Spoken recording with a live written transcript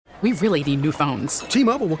We really need new phones.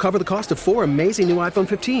 T-Mobile will cover the cost of 4 amazing new iPhone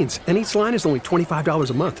 15s, and each line is only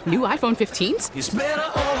 $25 a month. New iPhone 15s? It's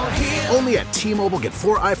better over here. Only at T-Mobile, get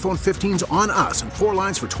 4 iPhone 15s on us and 4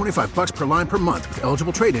 lines for $25 per line per month with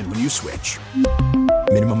eligible trade-in when you switch.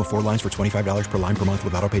 Minimum of 4 lines for $25 per line per month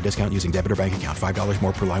with autopay discount using debit or bank account. $5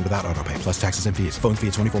 more per line without autopay, plus taxes and fees. Phone fee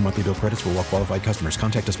at 24 monthly bill credits for well-qualified customers.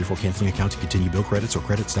 Contact us before canceling account to continue bill credits or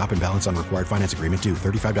credit stop and balance on required finance agreement due.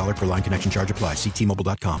 $35 per line connection charge applies. See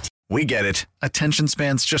T-Mobile.com. We get it. Attention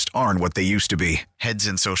spans just aren't what they used to be. Heads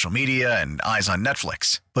in social media and eyes on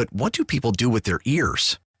Netflix. But what do people do with their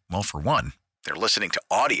ears? Well, for one, they're listening to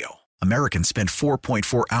audio. Americans spend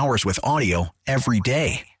 4.4 hours with audio every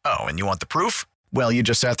day. Oh, and you want the proof? Well, you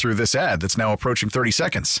just sat through this ad that's now approaching 30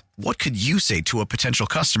 seconds. What could you say to a potential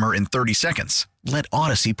customer in 30 seconds? Let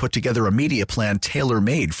Odyssey put together a media plan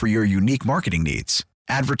tailor-made for your unique marketing needs.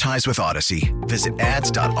 Advertise with Odyssey. Visit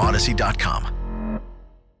ads.odyssey.com.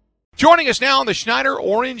 Joining us now on the Schneider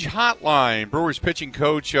Orange Hotline, Brewers pitching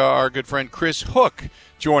coach, our good friend Chris Hook,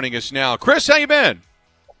 joining us now. Chris, how you been?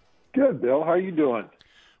 Good, Bill. How you doing?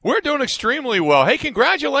 We're doing extremely well. Hey,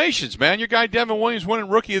 congratulations, man. Your guy Devin Williams winning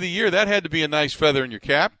Rookie of the Year. That had to be a nice feather in your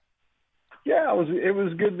cap. Yeah, it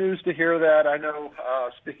was good news to hear that. I know,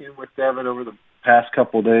 speaking with Devin over the past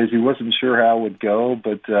couple of days, he wasn't sure how it would go,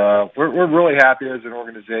 but we're really happy as an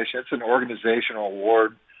organization. It's an organizational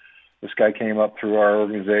award. This guy came up through our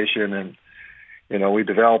organization, and we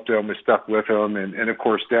developed him, we stuck with him, and of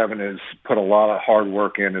course Devin has put a lot of hard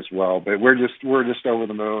work in as well. But we're just over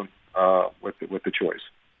the moon with the choice.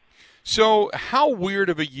 So, how weird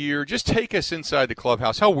of a year? Just take us inside the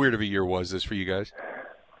clubhouse. How weird of a year was this for you guys?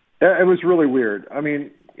 It was really weird. I mean,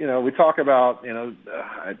 we talk about,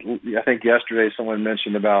 I think yesterday someone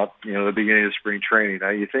mentioned about the beginning of spring training. Now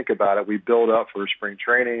you think about it, we build up for spring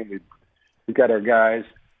training. We got our guys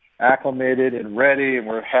acclimated and ready, and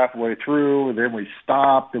we're halfway through, and then we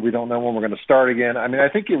stopped, and we don't know when we're going to start again. I mean, I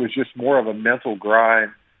think it was just more of a mental grind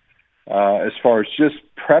as far as just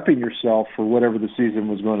prepping yourself for whatever the season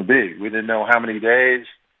was going to be. We didn't know how many days.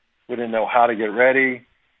 We didn't know how to get ready.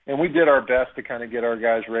 And we did our best to kind of get our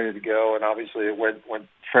guys ready to go, and obviously it went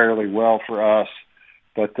fairly well for us.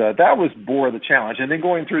 But that was more of the challenge. And then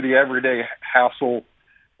going through the everyday hassle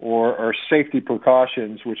or safety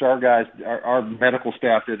precautions, which our guys, our medical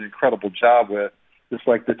staff did an incredible job with, just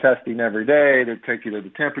like the testing every day. They'd take you to the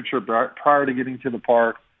temperature prior to getting to the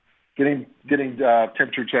park, getting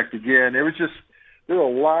temperature checked again. It was just, there were a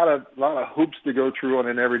lot of hoops to go through on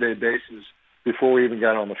an everyday basis before we even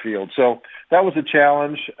got on the field. So that was a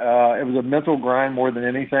challenge. It was a mental grind more than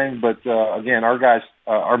anything. But, again, our guys,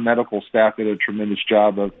 our medical staff did a tremendous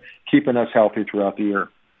job of keeping us healthy throughout the year.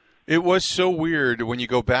 It was so weird when you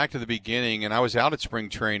go back to the beginning, and I was out at spring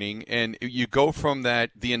training, and you go from the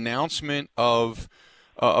announcement of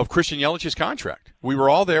Christian Yelich's contract. We were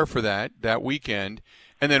all there for that weekend.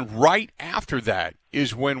 And then right after that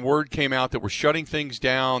is when word came out that we're shutting things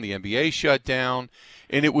down, the NBA shut down,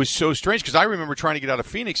 and it was so strange because I remember trying to get out of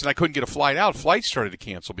Phoenix and I couldn't get a flight out. Flights started to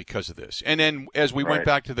cancel because of this. And then as we went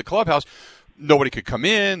back to the clubhouse, nobody could come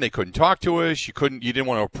in. They couldn't talk to us. You didn't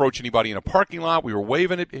want to approach anybody in a parking lot. We were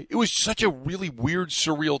waving it. It was such a really weird,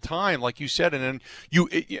 surreal time, like you said. And then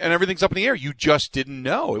and everything's up in the air. You just didn't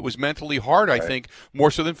know. It was mentally hard, I think,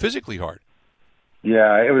 more so than physically hard.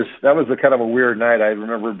 Yeah, that was a kind of a weird night. I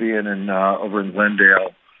remember being over in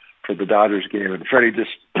Glendale for the Dodgers game, and Freddie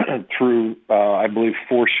just threw, I believe,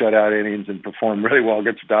 4 shutout innings and performed really well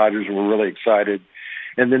against the Dodgers. We were really excited.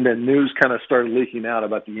 And then the news kind of started leaking out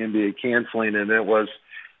about the NBA canceling, and it was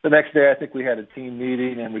the next day I think we had a team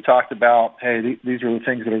meeting, and we talked about, hey, these are the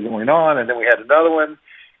things that are going on, and then we had another one,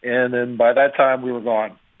 and then by that time we were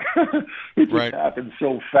gone. It just happened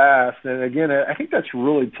so fast. And again, I think that's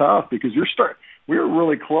really tough because we were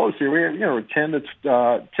really close here. We're 10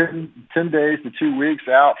 days to 2 weeks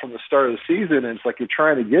out from the start of the season, and it's like you're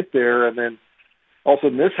trying to get there, and then all of a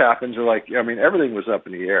sudden this happens. You're like, everything was up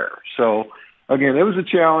in the air. So again, it was a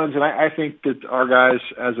challenge, and I think that our guys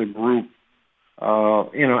as a group,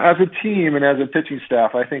 as a team and as a pitching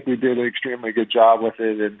staff, I think we did an extremely good job with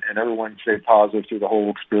it, and everyone stayed positive through the whole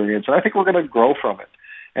experience. And I think we're going to grow from it.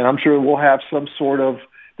 And I'm sure we'll have some sort of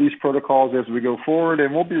these protocols as we go forward,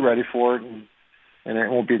 and we'll be ready for it, and it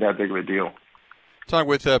won't be that big of a deal. Talking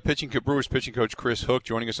with Brewers pitching coach Chris Hook,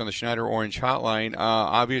 joining us on the Schneider Orange Hotline.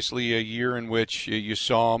 Obviously a year in which you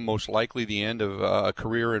saw most likely the end of a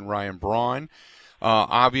career in Ryan Braun.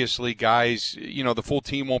 Obviously, guys, the full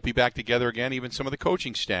team won't be back together again. Even some of the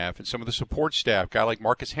coaching staff and some of the support staff, guy like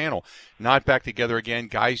Marcus Hanel, not back together again.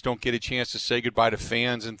 Guys don't get a chance to say goodbye to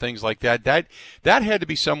fans and things like that. That had to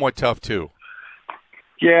be somewhat tough too.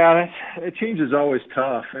 Yeah, change is always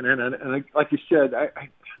tough, and like you said,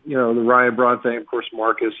 the Ryan Braun thing. Of course,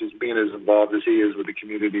 Marcus is being as involved as he is with the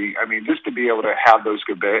community. I mean, just to be able to have those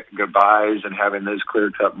goodbyes and having those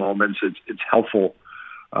clear-cut moments, it's helpful.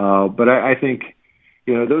 But I think,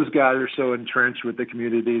 those guys are so entrenched with the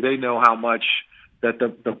community. They know how much that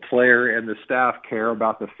the player and the staff care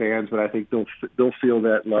about the fans, but I think they'll feel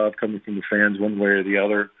that love coming from the fans one way or the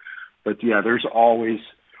other. But yeah, there's always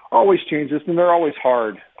changes, and they're always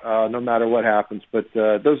hard, no matter what happens. But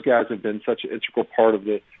those guys have been such an integral part of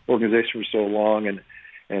the organization for so long,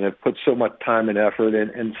 and have put so much time and effort,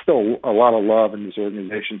 and still a lot of love in this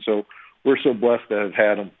organization. So we're so blessed to have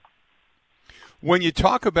had them. When you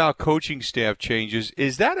talk about coaching staff changes,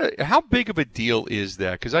 is that how big of a deal is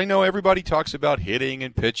that? Because I know everybody talks about hitting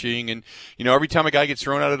and pitching, and every time a guy gets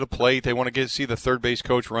thrown out of the plate, they want to see the third base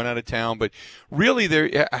coach run out of town. But really,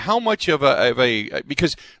 how much of a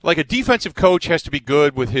because like a defensive coach has to be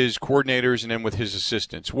good with his coordinators and then with his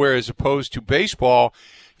assistants, whereas opposed to baseball,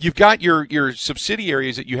 you've got your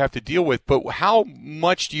subsidiaries that you have to deal with, but how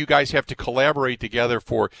much do you guys have to collaborate together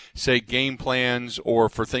for, say, game plans or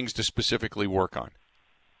for things to specifically work on?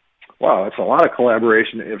 Wow, it's a lot of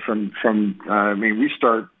collaboration we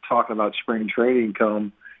start talking about spring training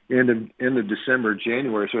come into December,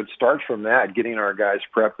 January, so it starts from that, getting our guys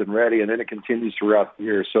prepped and ready, and then it continues throughout the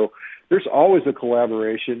year. So there's always a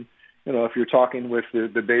collaboration. If you're talking with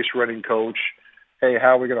the base running coach, hey,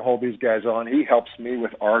 how are we going to hold these guys on? He helps me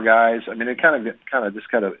with our guys. I mean, it kind of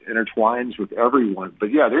intertwines with everyone.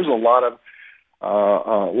 But yeah, there's a lot of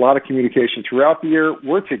communication throughout the year.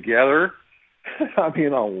 We're together. I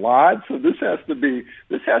mean, a lot. So this has to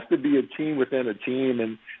be a team within a team,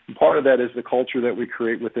 and part of that is the culture that we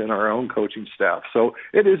create within our own coaching staff. So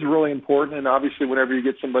it is really important. And obviously, whenever you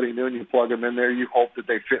get somebody new and you plug them in there, you hope that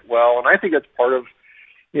they fit well. And I think that's part of,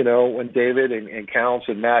 when David and Counts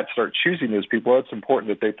and Matt start choosing those people, it's important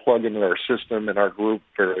that they plug into our system and our group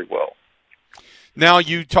very well. Now,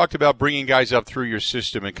 you talked about bringing guys up through your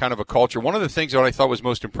system and kind of a culture. One of the things that I thought was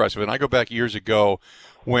most impressive, and I go back years ago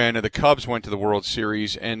when the Cubs went to the World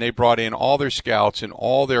Series and they brought in all their scouts and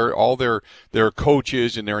all their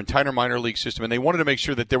coaches and their entire minor league system, and they wanted to make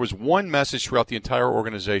sure that there was one message throughout the entire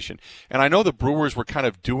organization. And I know the Brewers were kind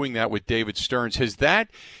of doing that with David Stearns. Has that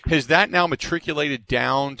now matriculated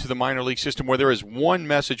down to the minor league system where there is one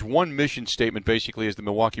message, one mission statement basically as the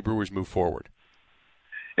Milwaukee Brewers move forward?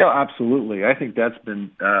 Yeah, absolutely. I think that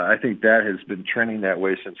has been trending that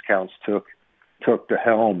way since Counts took the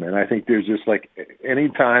helm. And I think there's just like any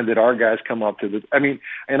time that our guys come up to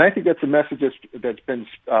and I think that's a message that's been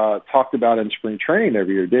talked about in spring training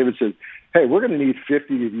every year. David says, hey, we're going to need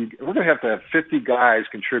 50 of you. We're going to have 50 guys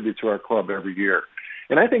contribute to our club every year.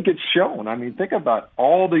 And I think it's shown. I mean, think about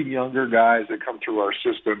all the younger guys that come through our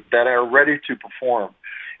system that are ready to perform.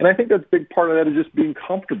 And I think that's a big part of that is just being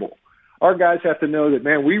comfortable. Our guys have to know that,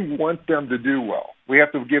 man, we want them to do well. We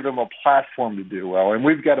have to give them a platform to do well, and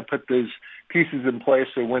we've got to put those pieces in place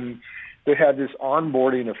so when they have this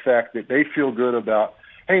onboarding effect that they feel good about,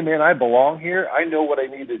 hey, man, I belong here. I know what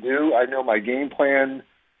I need to do. I know my game plan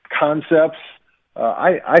concepts.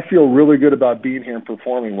 I feel really good about being here and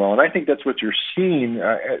performing well, and I think that's what you're seeing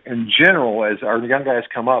in general as our young guys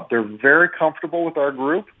come up. They're very comfortable with our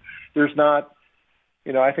group. There's not –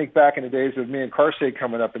 I think back in the days of me and Carsey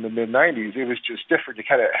coming up in the mid-'90s, it was just different. You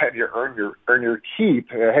kind of had to earn your keep.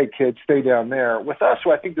 Hey, kids, stay down there. With us,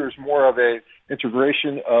 so I think there's more of a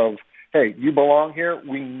integration of, hey, you belong here.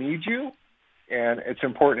 We need you, and it's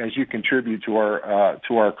important as you contribute to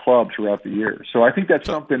our club throughout the year. So I think that's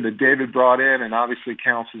something that David brought in, and obviously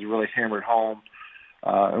Counts has really hammered home.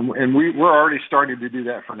 And we're already starting to do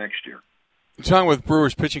that for next year. I'm talking with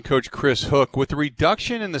Brewers pitching coach Chris Hook. With the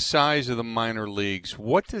reduction in the size of the minor leagues,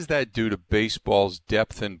 what does that do to baseball's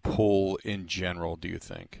depth and pull in general, do you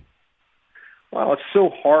think? Well, it's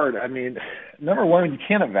so hard. I mean, number one, you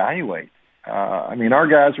can't evaluate. Our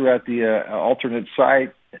guys were at the alternate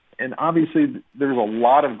site, and obviously there's a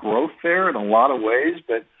lot of growth there in a lot of ways,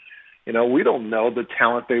 but, we don't know the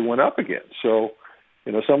talent they went up against. So,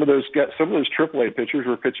 some of those AAA pitchers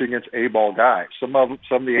were pitching against A-ball guys. Some of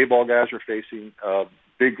the A-ball guys are facing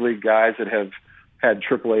big league guys that have had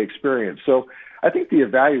AAA experience. So I think the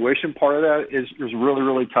evaluation part of that is really,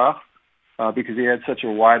 really tough because he had such a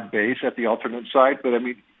wide base at the alternate site. But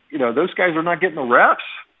those guys are not getting the reps.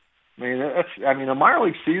 A minor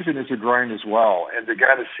league season is a grind as well, and to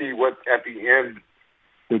kind of see what at the end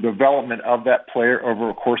the development of that player over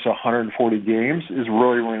a course of 140 games is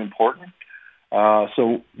really, really important.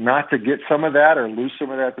 So not to get some of that or lose some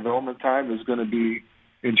of that development time is going to be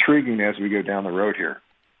intriguing as we go down the road here.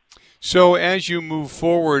 So as you move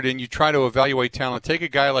forward and you try to evaluate talent, take a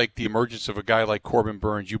guy like the emergence of a guy like Corbin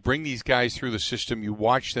Burns. You bring these guys through the system. You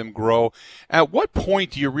watch them grow. At what point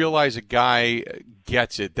do you realize a guy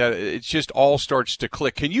gets it, that it just all starts to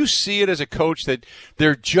click? Can you see it as a coach that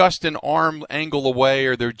they're just an arm angle away,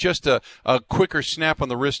 or they're just a quicker snap on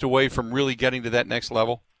the wrist away from really getting to that next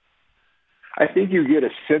level? I think you get a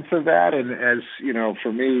sense of that, and as you know,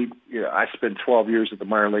 for me, I spent 12 years at the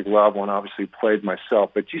minor league level and obviously played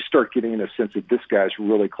myself. But you start getting a sense that this guy's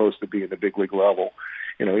really close to being the big league level.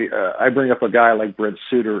 I bring up a guy like Brent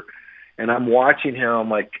Suter, and I'm watching him. I'm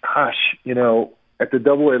like, gosh, at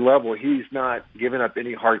the AA level, he's not giving up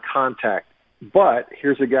any hard contact. But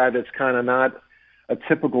here's a guy that's kind of not a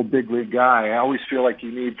typical big league guy. I always feel like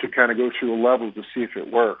you need to kind of go through the levels to see if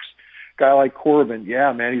it works. Guy like Corbin,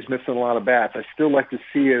 yeah, man, he's missing a lot of bats. I still like to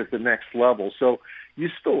see it at the next level. So you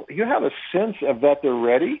have a sense of that they're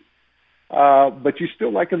ready, but you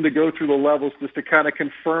still like them to go through the levels just to kind of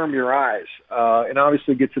confirm your eyes, and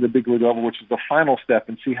obviously get to the big league level, which is the final step,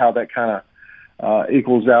 and see how that kind of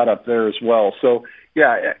equals out up there as well. So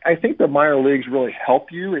yeah, I think the minor leagues really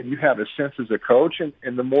help you, and you have a sense as a coach,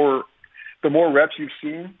 and the more reps you've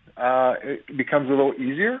seen, it becomes a little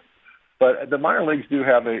easier. But the minor leagues do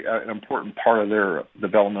have an important part of their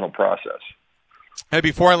developmental process. Hey,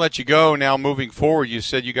 before I let you go, now moving forward, you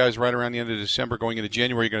said you guys right around the end of December, going into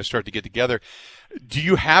January, you're going to start to get together. Do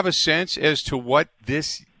you have a sense as to what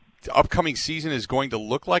this upcoming season is going to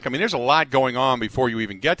look like? I mean, there's a lot going on before you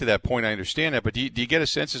even get to that point. I understand that. But do you get a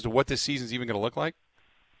sense as to what this season is even going to look like?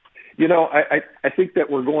 I think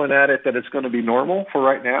that we're going at it that it's going to be normal for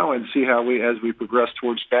right now, and see how as we progress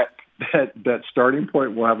towards that starting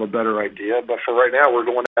point, we'll have a better idea. But for right now, we're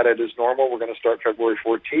going at it as normal. We're going to start February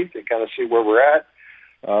 14th and kind of see where we're at.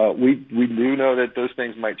 We do know that those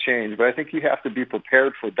things might change, but I think you have to be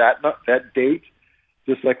prepared for that date.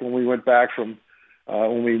 Just like when we went back from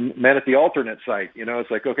when we met at the alternate site,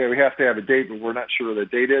 it's like, okay, we have to have a date, but we're not sure what the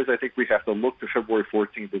date is. I think we have to look to February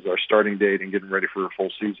 14th as our starting date and getting ready for a full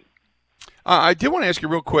season. I did want to ask you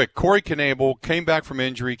real quick. Corey Knebel came back from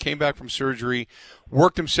injury, came back from surgery,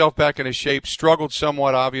 worked himself back into shape, struggled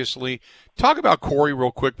somewhat, obviously. Talk about Corey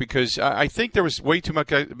real quick, because I think there was way too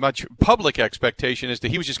much public expectation as to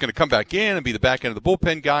he was just going to come back in and be the back end of the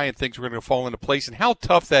bullpen guy and things were going to fall into place, and how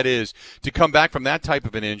tough that is to come back from that type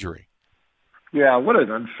of an injury. Yeah, what an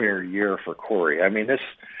unfair year for Corey. I mean,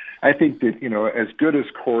 I think that, as good as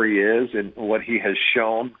Corey is and what he has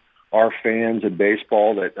shown our fans in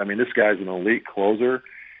baseball, that, I mean, this guy's an elite closer,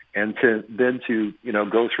 and to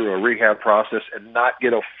go through a rehab process and not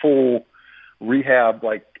get a full rehab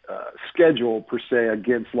schedule per se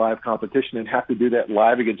against live competition, and have to do that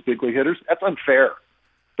live against big league hitters, that's unfair.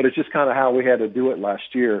 But it's just kind of how we had to do it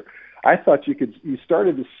last year. I thought you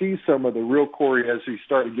started to see some of the real Corey as he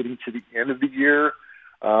started getting to the end of the year.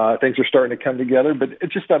 Things are starting to come together, but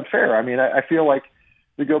it's just unfair. I mean, I feel like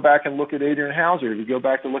we go back and look at Adrian Hauser, we go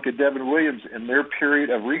back to look at Devin Williams in their period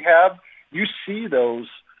of rehab, you see those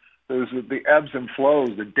the ebbs and flows,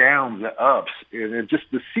 the downs, the ups, and just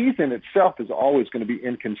the season itself is always going to be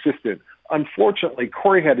inconsistent. Unfortunately,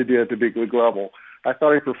 Corey had to do it at the big league level. I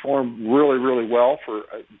thought he performed really, really well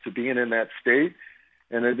to being in that state,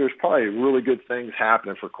 and there's probably really good things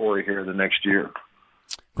happening for Corey here the next year.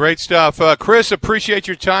 Great stuff, Chris. Appreciate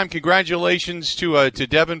your time. Congratulations to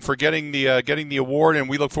Devin for getting the award, and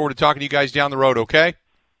we look forward to talking to you guys down the road. Okay.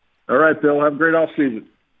 All right, Bill. Have a great off season.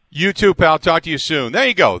 You too, pal. Talk to you soon. There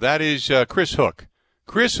you go. That is Chris Hook.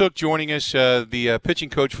 Chris Hook joining us, the pitching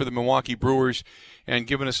coach for the Milwaukee Brewers, and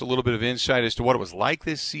giving us a little bit of insight as to what it was like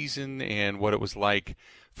this season and what it was like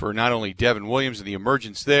for not only Devin Williams and the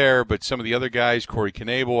emergence there, but some of the other guys, Corey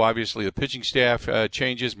Knebel, obviously the pitching staff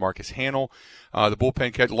changes, Marcus Hanel, the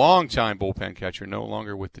bullpen catcher, long-time bullpen catcher, no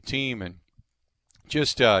longer with the team, and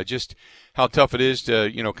just how tough it is to,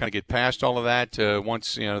 kind of get past all of that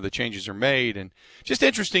once, the changes are made, and just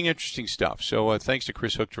interesting stuff. So thanks to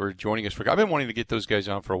Chris Hook for joining us. I've been wanting to get those guys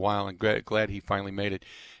on for a while, and glad he finally made it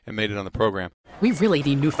on the program. We really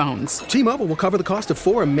need new phones. T-Mobile will cover the cost of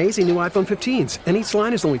 4 amazing new iPhone 15s, and each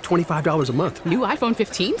line is only $25 a month. New iPhone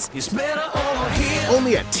 15s? It's better over here.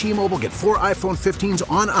 Only at T-Mobile, get 4 iPhone 15s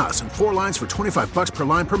on us and 4 lines for $25 per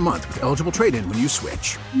line per month with eligible trade-in when you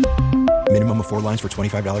switch. Minimum of 4 lines for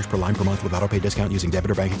 $25 per line per month with autopay discount using debit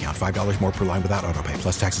or bank account. $5 more per line without autopay,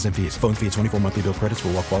 plus taxes and fees. Phone fee at 24 monthly bill credits for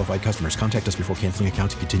well-qualified customers. Contact us before canceling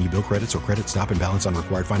account to continue bill credits or credit stop and balance on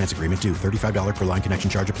required finance agreement due. $35 per line connection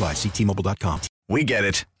charge applies. See T-Mobile.com. We get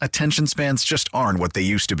it. Attention spans just aren't what they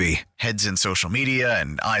used to be. Heads in social media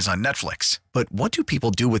and eyes on Netflix. But what do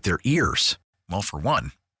people do with their ears? Well, for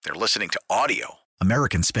one, they're listening to audio.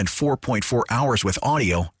 Americans spend 4.4 hours with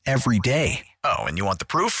audio every day. Oh, and you want the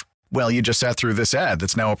proof? Well, you just sat through this ad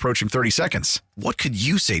that's now approaching 30 seconds. What could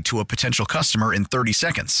you say to a potential customer in 30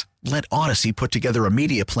 seconds? Let Odyssey put together a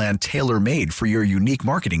media plan tailor-made for your unique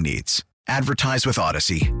marketing needs. Advertise with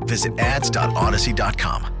Odyssey. Visit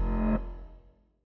ads.odyssey.com.